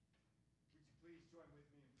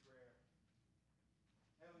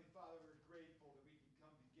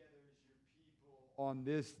on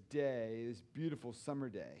this day, this beautiful summer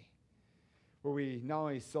day, where we not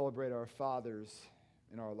only celebrate our fathers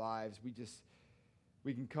in our lives,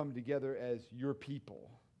 we can come together as your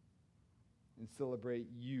people and celebrate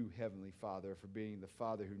you, Heavenly Father, for being the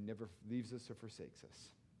Father who never leaves us or forsakes us.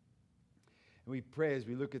 And we pray as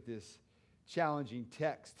we look at this challenging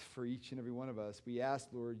text for each and every one of us, we ask,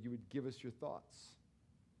 Lord, you would give us your thoughts,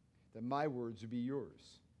 that my words would be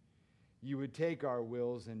yours. You would take our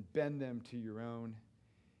wills and bend them to your own,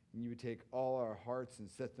 and you would take all our hearts and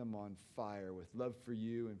set them on fire with love for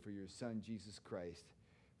you and for your Son, Jesus Christ.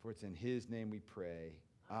 For it's in his name we pray.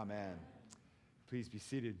 Amen. Please be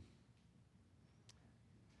seated.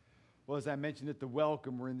 Well, as I mentioned at the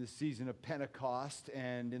welcome, we're in the season of Pentecost,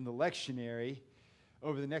 and in the lectionary,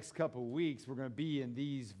 over the next couple of weeks, we're going to be in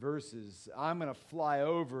these verses. I'm going to fly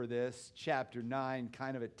over this, chapter 9,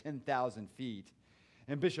 kind of at 10,000 feet.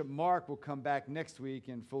 And Bishop Mark will come back next week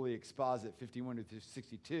and fully exposit 51 to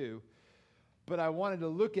 62. But I wanted to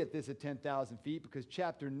look at this at 10,000 feet because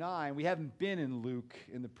chapter 9, we haven't been in Luke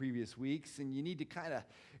in the previous weeks, and you need to kind of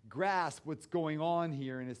grasp what's going on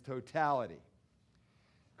here in its totality.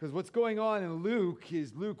 Because what's going on in Luke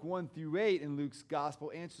is Luke 1 through 8 in Luke's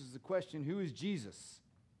gospel answers the question, who is Jesus?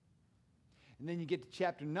 And then you get to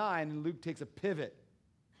chapter 9 and Luke takes a pivot.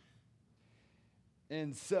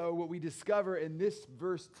 And so what we discover in this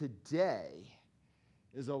verse today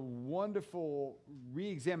is a wonderful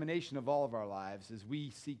re-examination of all of our lives as we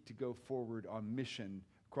seek to go forward on mission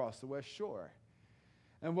across the West Shore.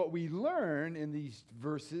 And what we learn in these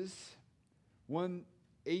verses,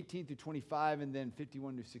 18 through 25 and then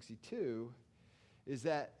 51 to 62, is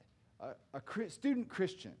that a student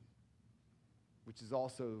Christian, which is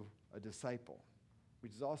also a disciple,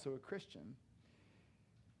 which is also a Christian,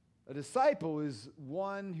 a disciple is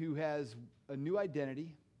one who has a new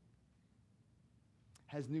identity,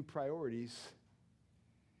 has new priorities,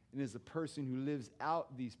 and is a person who lives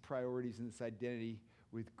out these priorities and this identity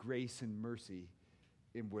with grace and mercy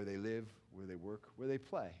in where they live, where they work, where they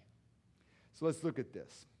play. So let's look at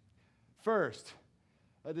this. First,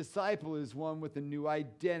 a disciple is one with a new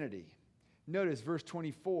identity. Notice verse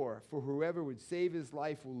 24, for whoever would save his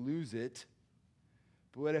life will lose it,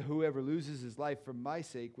 but whoever loses his life for my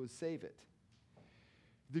sake will save it.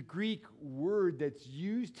 The Greek word that's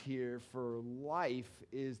used here for life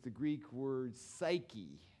is the Greek word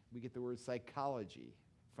psyche. We get the word psychology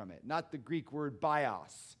from it, not the Greek word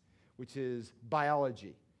bios, which is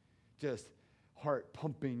biology, just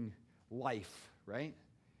heart-pumping life, right?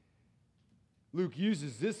 Luke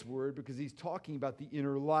uses this word because he's talking about the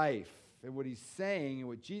inner life. And what he's saying and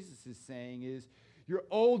what Jesus is saying is your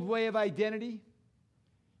old way of identity,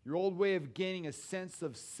 your old way of gaining a sense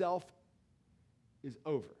of self is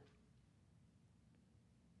over.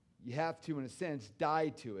 You have to, in a sense, die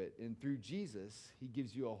to it. And through Jesus, he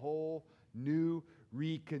gives you a whole new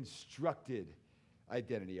reconstructed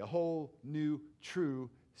identity, a whole new true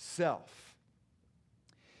self.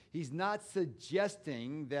 He's not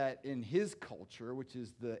suggesting that in his culture, which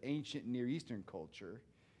is the ancient Near Eastern culture,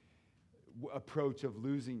 approach of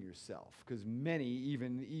losing yourself, because many, even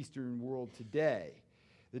in the Eastern world today,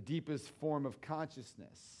 the deepest form of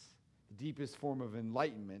consciousness, the deepest form of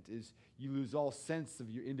enlightenment is you lose all sense of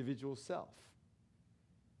your individual self.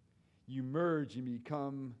 You merge and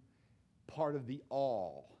become part of the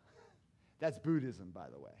all. That's Buddhism, by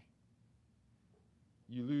the way.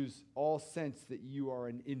 You lose all sense that you are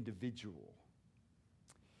an individual.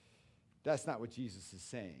 That's not what Jesus is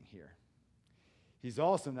saying here. He's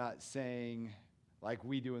also not saying, like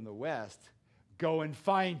we do in the West, go and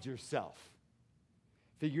find yourself.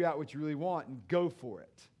 Figure out what you really want and go for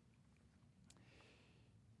it.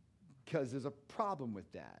 Because there's a problem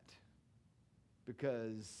with that.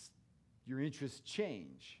 Because your interests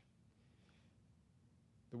change.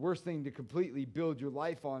 The worst thing to completely build your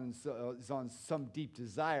life on is on some deep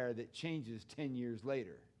desire that changes 10 years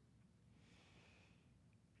later.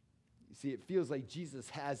 You see, it feels like Jesus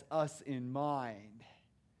has us in mind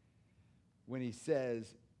when he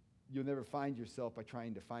says, you'll never find yourself by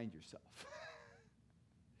trying to find yourself.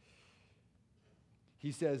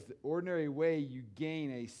 He says the ordinary way you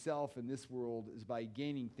gain a self in this world is by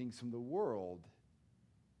gaining things from the world.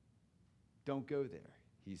 Don't go there,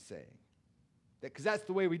 he's saying. Because that's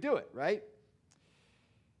the way we do it, right?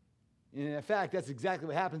 And in fact, that's exactly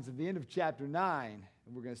what happens at the end of chapter 9,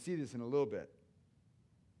 and we're going to see this in a little bit.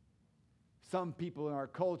 Some people in our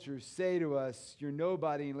culture say to us, you're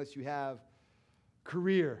nobody unless you have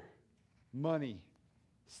career, money,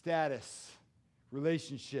 status,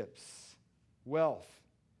 relationships, wealth.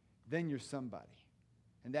 Then you're somebody.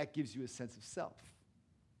 And that gives you a sense of self.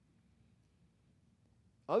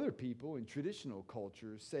 Other people in traditional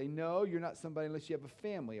cultures say, no, you're not somebody unless you have a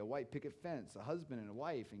family, a white picket fence, a husband and a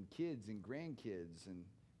wife, and kids and grandkids, and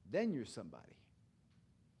then you're somebody.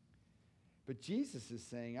 But Jesus is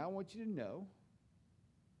saying, I want you to know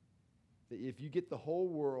that if you get the whole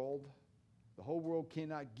world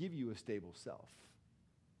cannot give you a stable self.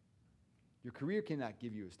 Your career cannot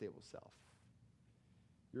give you a stable self.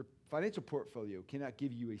 Your financial portfolio cannot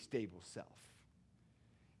give you a stable self.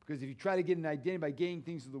 Because if you try to get an identity by gaining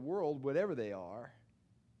things of the world, whatever they are,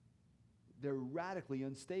 they're radically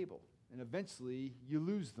unstable. And eventually, you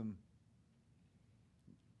lose them.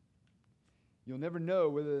 You'll never know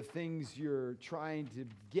whether the things you're trying to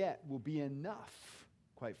get will be enough,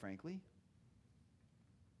 quite frankly.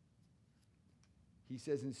 He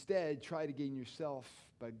says, instead, try to gain yourself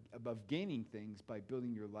above gaining things by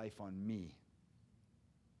building your life on me.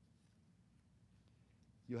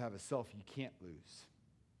 You'll have a self you can't lose.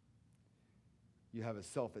 You have a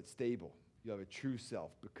self that's stable. You have a true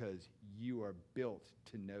self because you are built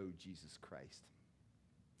to know Jesus Christ.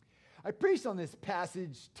 I preached on this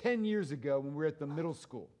passage 10 years ago when we were at the middle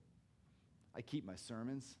school. I keep my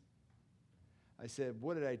sermons. I said,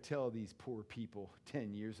 what did I tell these poor people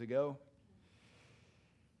 10 years ago?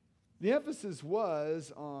 The emphasis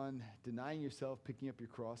was on denying yourself, picking up your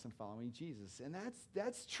cross, and following Jesus. And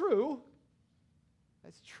that's true.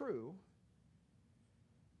 That's true.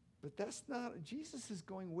 But that's not, Jesus is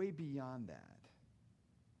going way beyond that.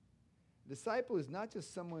 A disciple is not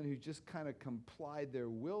just someone who just kind of complied their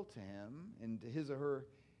will to him and to his or her,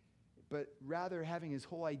 but rather having his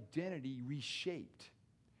whole identity reshaped,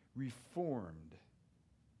 reformed.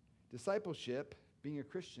 Discipleship, being a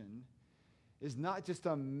Christian, is not just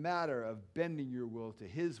a matter of bending your will to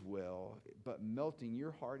his will, but melting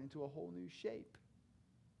your heart into a whole new shape.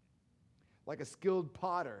 Like a skilled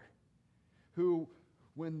potter who,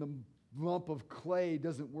 when the lump of clay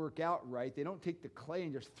doesn't work out right, they don't take the clay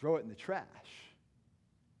and just throw it in the trash.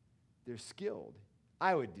 They're skilled.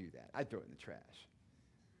 I would do that. I'd throw it in the trash,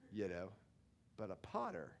 But a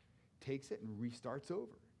potter takes it and restarts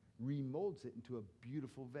over, remolds it into a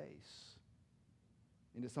beautiful vase,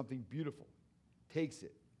 into something beautiful, takes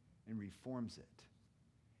it and reforms it,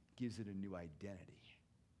 gives it a new identity.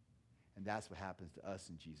 And that's what happens to us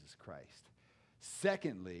in Jesus Christ.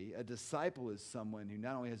 Secondly, a disciple is someone who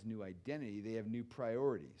not only has new identity, they have new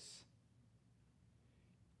priorities.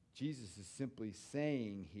 Jesus is simply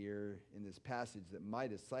saying here in this passage that my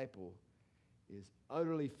disciple is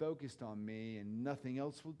utterly focused on me and nothing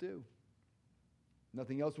else will do.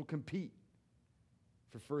 Nothing else will compete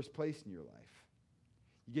for first place in your life.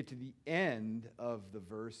 You get to the end of the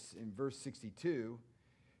verse, in verse 62,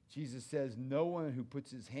 Jesus says, no one who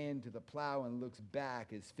puts his hand to the plow and looks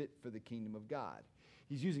back is fit for the kingdom of God.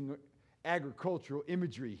 He's using agricultural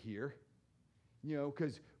imagery here,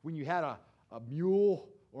 because when you had a mule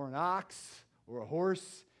or an ox or a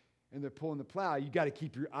horse and they're pulling the plow, you got to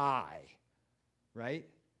keep your eye, right?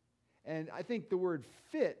 And I think the word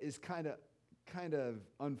fit is kind of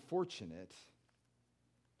unfortunate.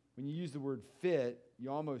 When you use the word fit,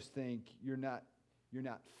 you almost think you're not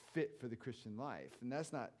fit for the Christian life. And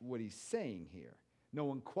that's not what he's saying here. No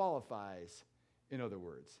one qualifies, in other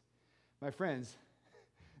words. My friends,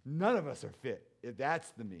 none of us are fit, if that's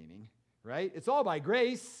the meaning, right? It's all by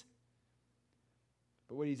grace.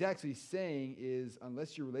 But what he's actually saying is,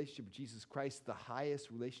 unless your relationship with Jesus Christ is the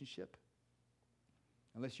highest relationship,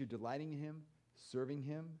 unless you're delighting in him, serving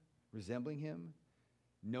him, resembling him,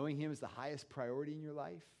 knowing him is the highest priority in your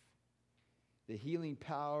life, the healing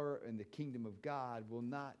power and the kingdom of God will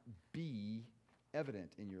not be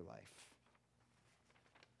evident in your life.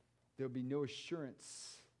 There'll be no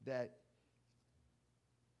assurance that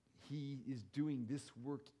he is doing this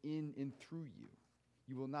work in and through you.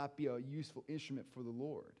 You will not be a useful instrument for the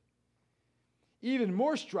Lord. Even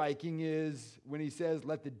more striking is when he says,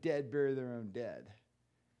 let the dead bury their own dead.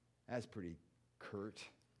 That's pretty curt.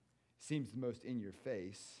 Seems the most in your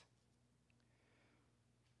face.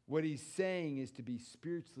 What he's saying is to be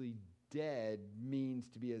spiritually dead means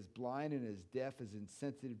to be as blind and as deaf, as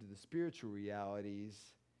insensitive to the spiritual realities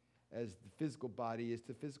as the physical body is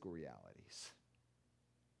to physical realities.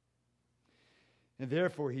 And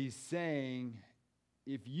therefore he's saying,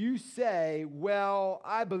 if you say, well,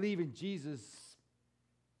 I believe in Jesus,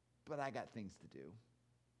 but I got things to do.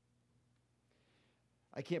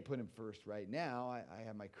 I can't put him first right now. I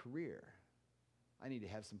have my career. I need to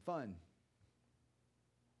have some fun.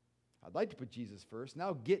 I'd like to put Jesus first, and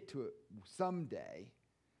I'll get to it someday,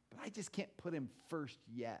 but I just can't put him first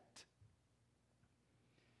yet.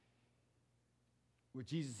 What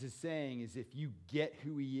Jesus is saying is if you get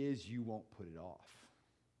who he is, you won't put it off.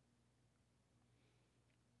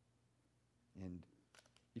 And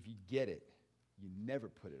if you get it, you never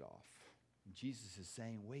put it off. And Jesus is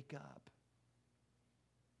saying, wake up.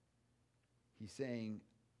 He's saying,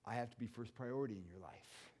 I have to be first priority in your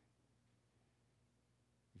life.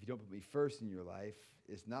 If you don't put me first in your life,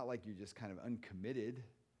 it's not like you're just kind of uncommitted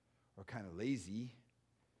or kind of lazy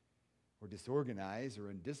or disorganized or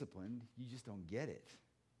undisciplined. You just don't get it.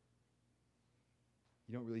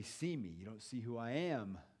 You don't really see me. You don't see who I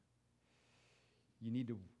am. You need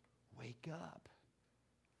to wake up.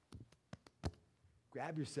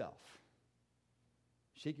 Grab yourself.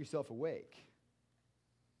 Shake yourself awake.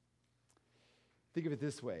 Think of it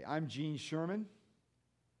this way. I'm Gene Sherman.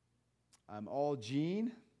 I'm all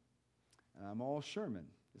Gene, and I'm all Sherman.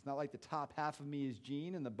 It's not like the top half of me is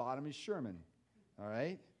Gene and the bottom is Sherman. All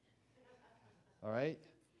right? All right?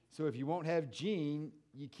 So if you won't have Gene,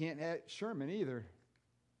 you can't have Sherman either.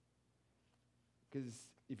 Because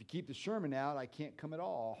if you keep the Sherman out, I can't come at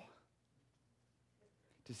all.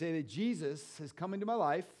 To say that Jesus has come into my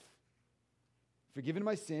life, forgiven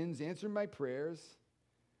my sins, answered my prayers,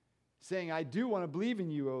 saying, I do want to believe in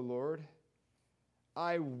you, O Lord.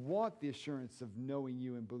 I want the assurance of knowing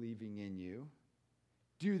you and believing in you.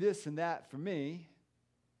 Do this and that for me,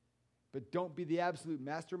 but don't be the absolute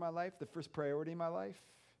master of my life, the first priority in my life.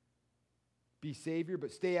 Be Savior,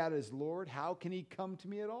 but stay out as Lord. How can he come to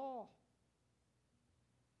me at all?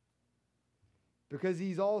 Because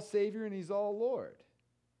he's all Savior and he's all Lord.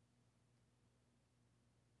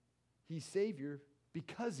 He's Savior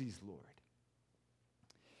because he's Lord.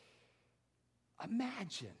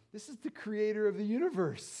 Imagine, this is the creator of the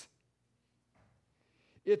universe.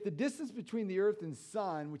 If the distance between the earth and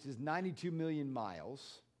sun, which is 92 million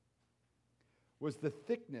miles, was the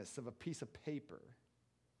thickness of a piece of paper,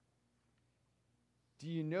 do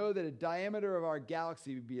you know that a diameter of our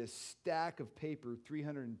galaxy would be a stack of paper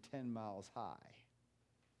 310 miles high?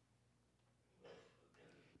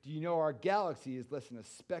 Do you know our galaxy is less than a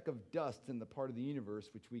speck of dust in the part of the universe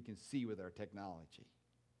which we can see with our technology?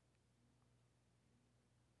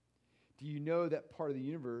 Do you know that part of the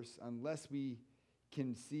universe, unless we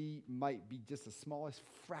can see, might be just the smallest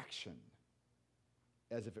fraction,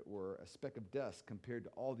 as if it were a speck of dust compared to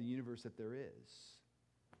all the universe that there is?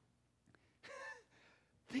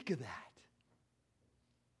 Think of that.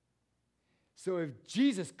 So if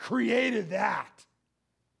Jesus created that,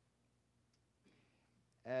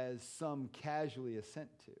 as some casually assent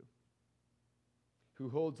to, who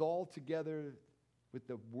holds all together with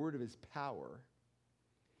the word of his power,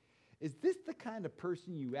 is this the kind of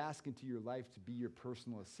person you ask into your life to be your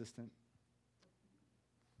personal assistant?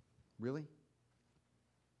 Really?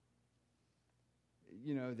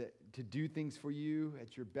 You know, to do things for you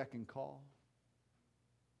at your beck and call?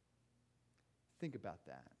 Think about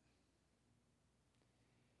that.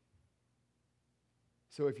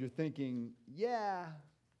 So if you're thinking, yeah,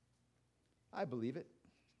 I believe it,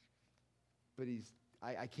 but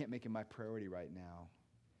I can't make him my priority right now.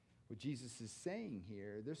 What Jesus is saying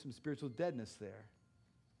here, there's some spiritual deadness there.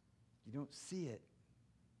 You don't see it.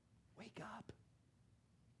 Wake up.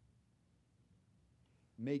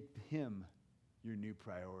 Make him your new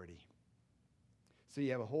priority. So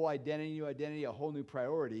you have a whole new identity, a whole new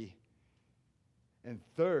priority. And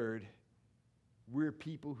third, we're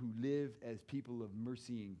people who live as people of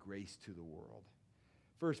mercy and grace to the world.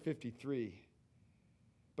 Verse 53,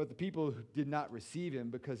 but the people did not receive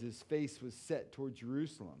him because his face was set toward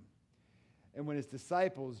Jerusalem. And when his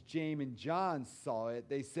disciples, James and John, saw it,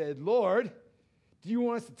 they said, Lord, do you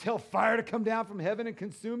want us to tell fire to come down from heaven and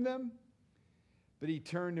consume them? But he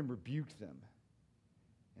turned and rebuked them,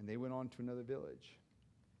 and they went on to another village.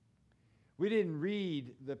 We didn't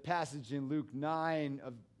read the passage in Luke 9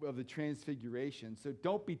 of the Transfiguration, so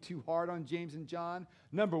don't be too hard on James and John.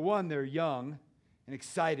 Number one, they're young and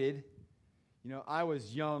excited. You know, I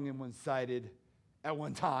was young and one-sided at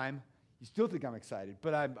one time. You still think I'm excited,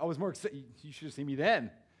 but I was more excited. You should have seen me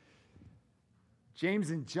then.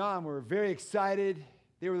 James and John were very excited.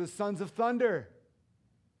 They were the sons of thunder.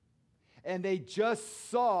 And they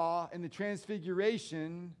just saw in the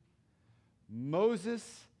Transfiguration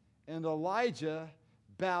Moses and Elijah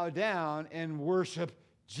bow down and worship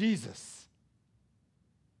Jesus.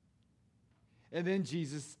 And then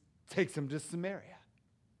Jesus takes them to Samaria,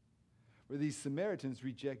 where these Samaritans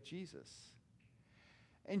reject Jesus.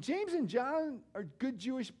 And James and John are good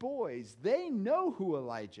Jewish boys. They know who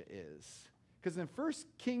Elijah is. Because in 1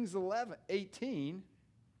 Kings 18,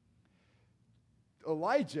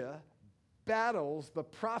 Elijah battles the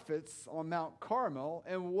prophets on Mount Carmel,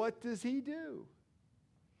 and what does he do?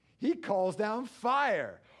 He calls down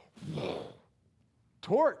fire.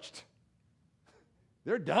 Torched.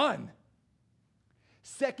 They're done.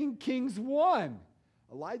 2 Kings 1.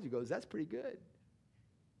 Elijah goes, that's pretty good.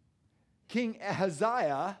 King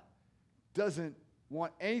Ahaziah doesn't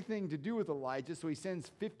want anything to do with Elijah, so he sends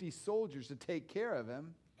 50 soldiers to take care of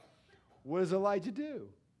him. What does Elijah do?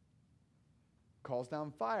 Calls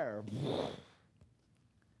down fire.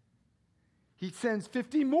 He sends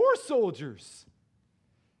 50 more soldiers.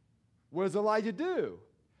 What does Elijah do?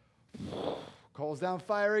 Calls down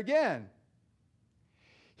fire again.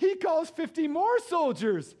 He calls 50 more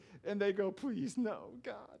soldiers. And they go, please, no,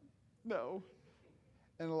 God, no.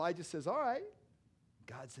 And Elijah says, all right.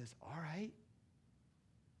 God says, all right.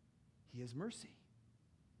 He has mercy.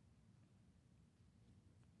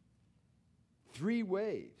 3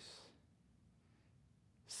 waves.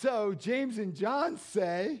 So James and John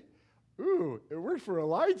say, ooh, it worked for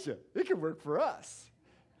Elijah. It can work for us.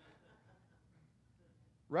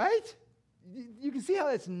 Right? You can see how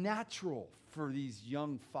that's natural for these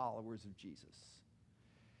young followers of Jesus.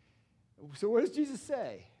 So what does Jesus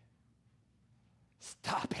say?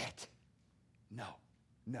 Stop it. No,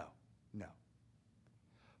 no, no.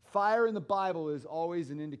 Fire in the Bible is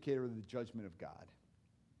always an indicator of the judgment of God.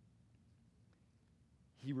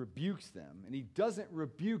 He rebukes them, and he doesn't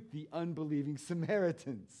rebuke the unbelieving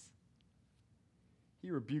Samaritans.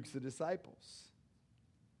 He rebukes the disciples.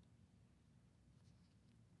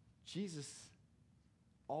 Jesus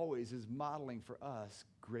always is modeling for us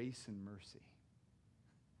grace and mercy.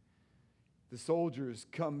 The soldiers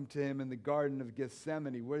come to him in the Garden of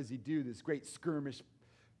Gethsemane. What does he do? This great skirmish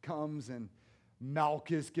comes, and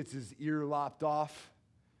Malchus gets his ear lopped off.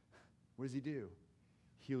 What does he do?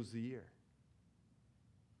 Heals the ear.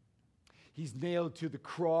 He's nailed to the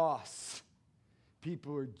cross.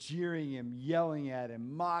 People are jeering him, yelling at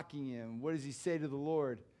him, mocking him. What does he say to the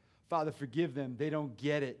Lord? Father, forgive them. They don't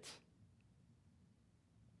get it.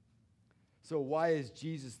 So why is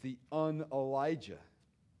Jesus the un-Elijah?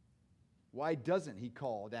 Why doesn't he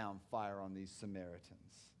call down fire on these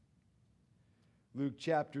Samaritans? Luke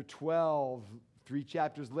chapter 12, 3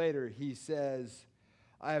 chapters later, he says,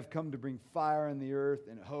 I have come to bring fire on the earth,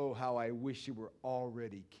 and oh, how I wish it were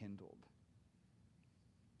already kindled.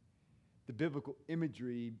 The biblical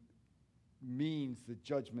imagery means the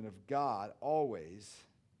judgment of God always.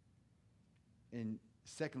 And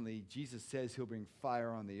secondly, Jesus says he'll bring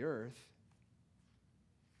fire on the earth.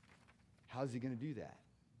 How's he going to do that?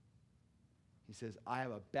 He says, I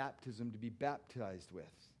have a baptism to be baptized with,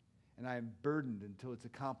 and I am burdened until it's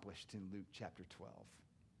accomplished in Luke chapter 12.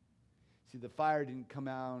 See, the fire didn't come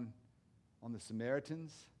down on the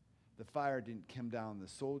Samaritans. The fire didn't come down on the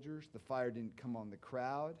soldiers. The fire didn't come on the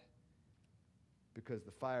crowd, because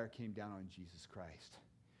the fire came down on Jesus Christ.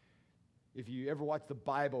 If you ever watch the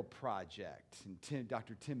Bible Project and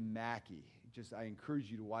Dr. Tim Mackey, I encourage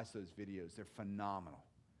you to watch those videos. They're phenomenal.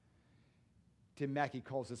 Tim Mackey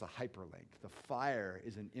calls this a hyperlink. The fire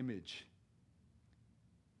is an image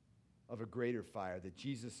of a greater fire that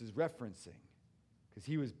Jesus is referencing, because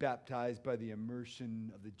he was baptized by the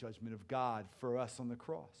immersion of the judgment of God for us on the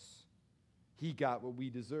cross. He got what we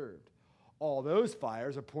deserved. All those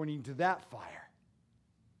fires are pointing to that fire.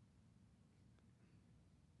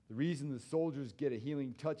 The reason the soldiers get a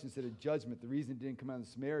healing touch instead of judgment, the reason it didn't come out on the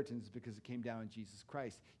Samaritans, is because it came down on Jesus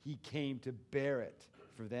Christ. He came to bear it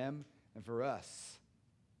for them and for us.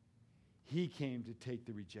 He came to take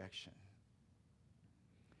the rejection.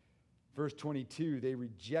 Verse 22, they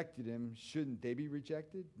rejected him. Shouldn't they be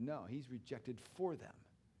rejected? No, he's rejected for them.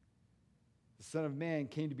 The Son of Man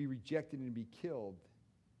came to be rejected and to be killed.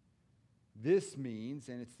 This means,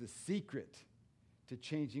 and it's the secret to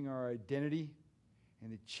changing our identity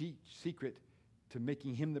and the secret to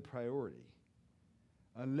making him the priority.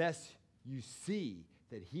 Unless you see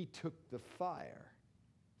that he took the fire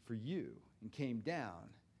for you and came down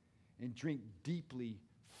and drink deeply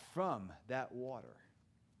from that water.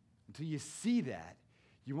 Until you see that,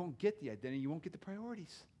 you won't get the identity, you won't get the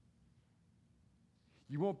priorities.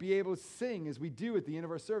 You won't be able to sing, as we do at the end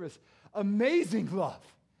of our service, amazing love.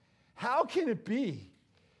 How can it be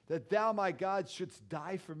that thou, my God, shouldst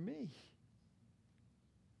die for me?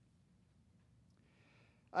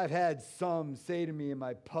 I've had some say to me in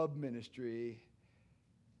my pub ministry,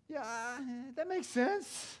 yeah, that makes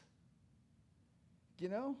sense. You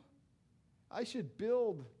know, I should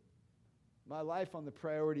build my life on the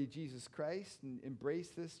priority of Jesus Christ and embrace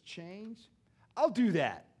this change. I'll do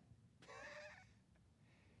that.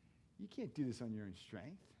 You can't do this on your own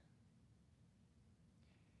strength.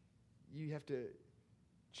 You have to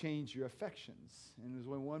change your affections. And there's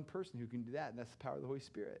only one person who can do that, and that's the power of the Holy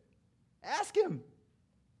Spirit. Ask him.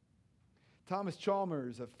 Thomas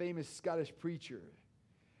Chalmers, a famous Scottish preacher,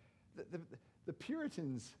 The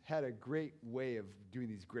Puritans had a great way of doing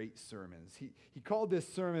these great sermons. He called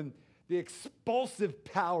this sermon the expulsive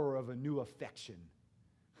power of a new affection.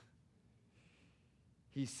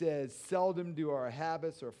 He says, seldom do our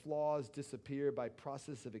habits or flaws disappear by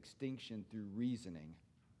process of extinction through reasoning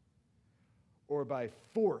or by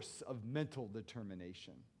force of mental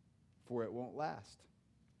determination, for it won't last.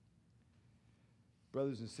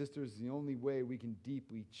 Brothers and sisters, the only way we can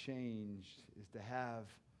deeply change is to have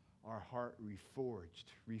our heart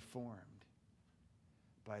reformed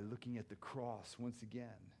by looking at the cross once again.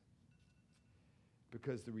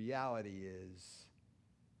 Because the reality is,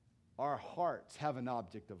 our hearts have an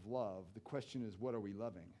object of love. The question is, what are we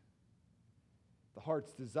loving? The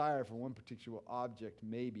heart's desire for one particular object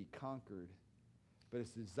may be conquered, but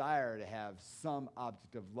its desire to have some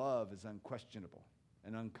object of love is unquestionable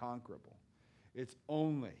and unconquerable. It's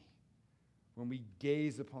only when we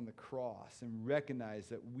gaze upon the cross and recognize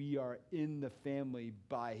that we are in the family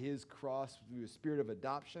by his cross through the spirit of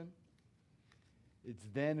adoption, it's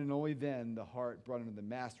then and only then the heart brought under the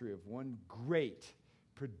mastery of one great,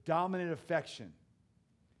 predominant affection.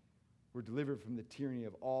 We're delivered from the tyranny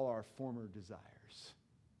of all our former desires.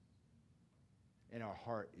 And our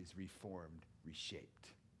heart is reformed, reshaped.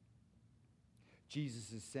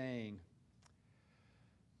 Jesus is saying,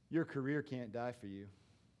 your career can't die for you.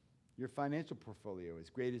 Your financial portfolio, as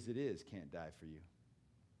great as it is, can't die for you.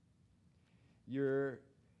 Your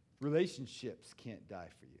relationships can't die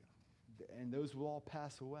for you. And those will all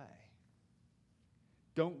pass away.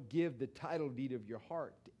 Don't give the title deed of your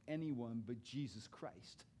heart to anyone but Jesus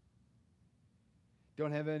Christ.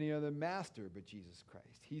 Don't have any other master but Jesus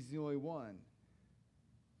Christ. He's the only one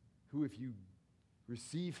who, if you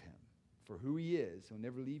receive him for who he is, he'll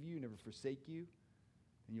never leave you, never forsake you,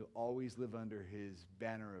 and you'll always live under his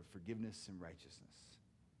banner of forgiveness and righteousness.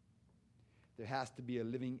 There has to be a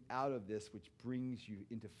living out of this which brings you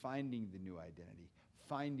into finding the new identity,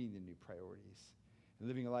 finding the new priorities, and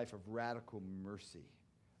living a life of radical mercy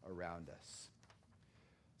around us.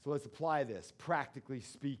 So let's apply this, practically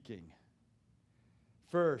speaking.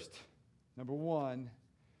 First, number one,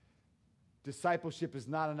 discipleship is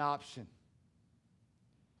not an option.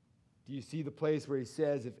 Do you see the place where he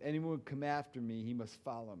says, if anyone would come after me, he must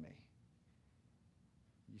follow me?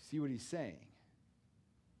 You see what he's saying?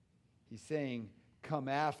 He's saying, come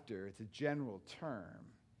after. It's a general term.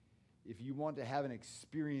 If you want to have an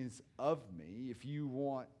experience of me, if you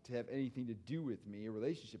want to have anything to do with me, a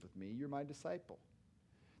relationship with me, you're my disciple.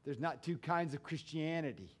 There's not two kinds of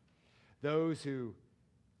Christianity. Those who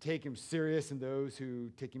take him serious and those who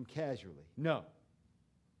take him casually. No.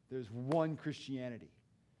 There's one Christianity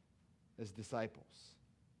as disciples.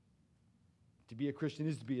 To be a Christian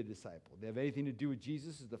is to be a disciple. They have anything to do with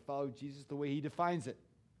Jesus is to follow Jesus the way he defines it.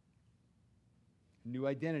 New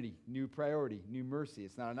identity, new priority, new mercy.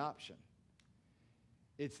 It's not an option.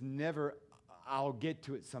 It's never, I'll get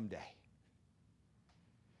to it someday.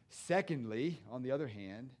 Secondly, on the other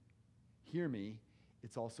hand, hear me,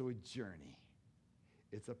 it's also a journey.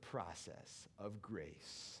 It's a process of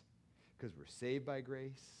grace. Because we're saved by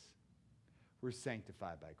grace. We're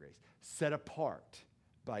sanctified by grace. Set apart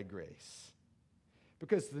by grace.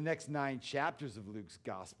 Because the next 9 chapters of Luke's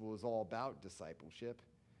gospel is all about discipleship.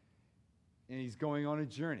 And he's going on a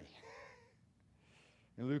journey.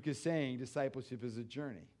 And Luke is saying discipleship is a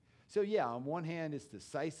journey. So yeah, on one hand, it's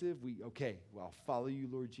decisive. I'll follow you,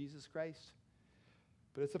 Lord Jesus Christ.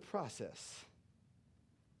 But it's a process.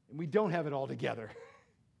 And we don't have it all together.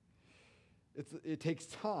 It takes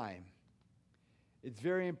time. It's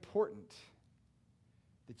very important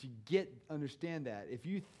that you understand that. If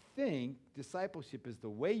you think discipleship is the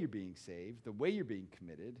way you're being saved, the way you're being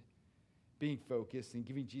committed, being focused and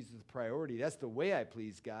giving Jesus the priority, that's the way I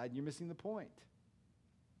please God, and you're missing the point.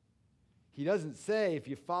 He doesn't say, if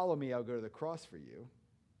you follow me, I'll go to the cross for you.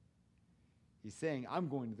 He's saying, I'm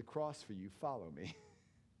going to the cross for you, follow me.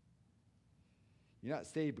 You're not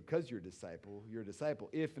saved because you're a disciple. You're a disciple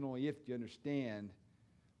if and only if you understand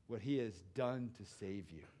what he has done to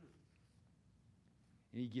save you.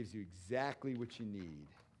 And he gives you exactly what you need,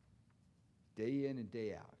 day in and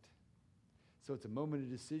day out. So it's a moment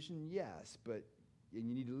of decision, yes, and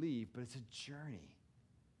you need to leave, but it's a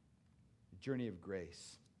journey of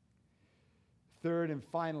grace. Third and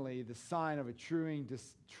finally, the sign of a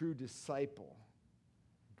true disciple,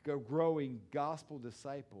 a growing gospel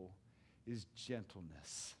disciple, is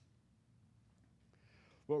gentleness.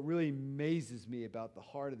 What really amazes me about the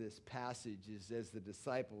heart of this passage is as the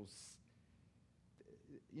disciples,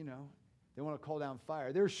 they want to call down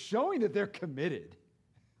fire. They're showing that they're committed,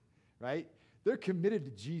 right? They're committed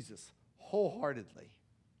to Jesus wholeheartedly.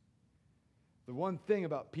 The one thing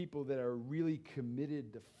about people that are really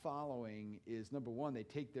committed to following is, number one, they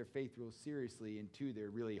take their faith real seriously, and two, they're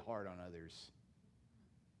really hard on others.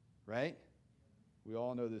 Right? We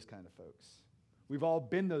all know those kind of folks. We've all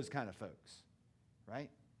been those kind of folks. Right?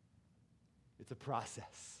 It's a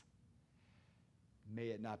process. May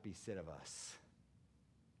it not be said of us.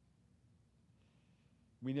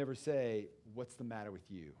 We never say, what's the matter with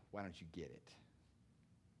you? Why don't you get it?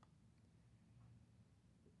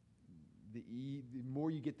 The more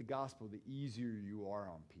you get the gospel, the easier you are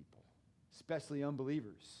on people, especially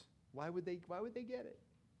unbelievers. Why would they get it?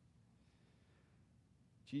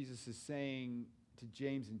 Jesus is saying to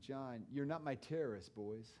James and John, you're not my terrorists,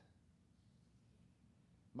 boys.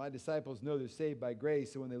 My disciples know they're saved by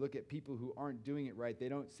grace, so when they look at people who aren't doing it right, they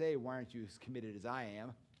don't say, why aren't you as committed as I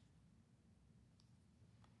am?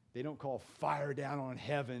 They don't call fire down on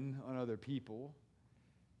heaven on other people.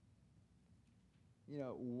 You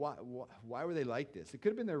know, why were they like this? It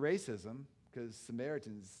could have been their racism, because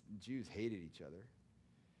Samaritans and Jews hated each other.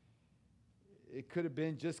 It could have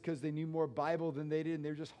been just because they knew more Bible than they did, and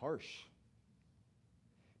they're just harsh.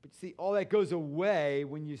 But see, all that goes away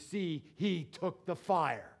when you see he took the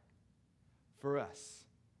fire for us.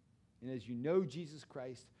 And as you know Jesus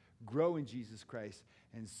Christ, grow in Jesus Christ,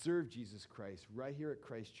 and serve Jesus Christ right here at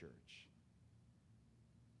Christ Church,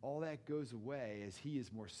 all that goes away as he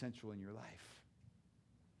is more central in your life.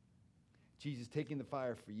 Jesus taking the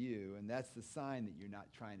fire for you, and that's the sign that you're not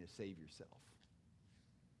trying to save yourself.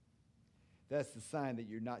 That's the sign that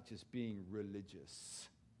you're not just being religious.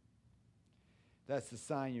 That's the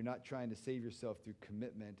sign you're not trying to save yourself through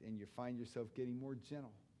commitment, and you find yourself getting more gentle,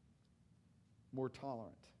 more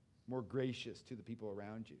tolerant, more gracious to the people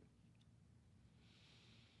around you.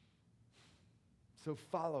 So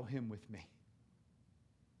follow him with me.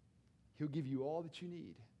 He'll give you all that you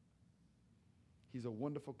need. He's a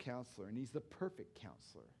wonderful counselor, and he's the perfect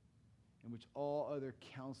counselor, in which all other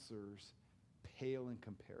counselors pale in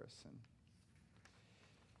comparison.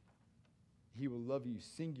 He will love you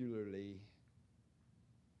singularly.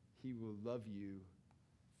 He will love you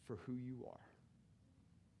for who you are.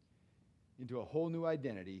 Into a whole new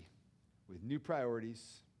identity with new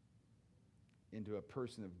priorities, into a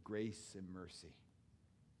person of grace and mercy.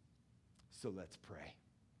 So let's pray.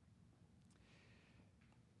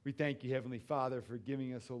 We thank you, Heavenly Father, for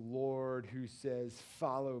giving us a Lord who says,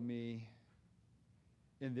 follow me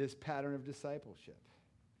in this pattern of discipleship.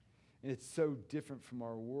 And it's so different from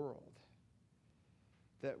our world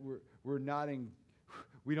that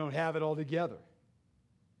we don't have it all together.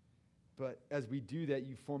 But as we do that,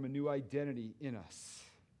 you form a new identity in us.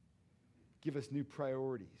 Give us new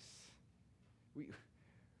priorities.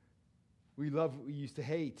 We love what we used to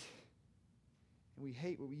hate, and we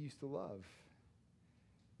hate what we used to love.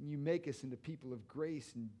 And you make us into people of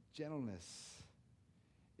grace and gentleness,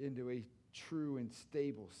 into a true and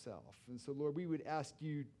stable self. And so, Lord, we would ask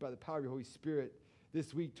you, by the power of your Holy Spirit,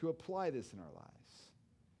 this week to apply this in our lives,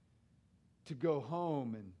 to go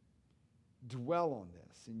home and dwell on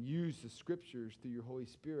this and use the scriptures through your Holy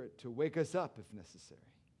Spirit to wake us up if necessary,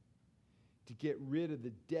 to get rid of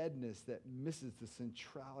the deadness that misses the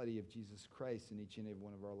centrality of Jesus Christ in each and every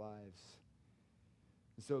one of our lives.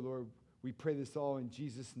 And so, Lord, we pray this all in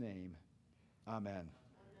Jesus' name. Amen.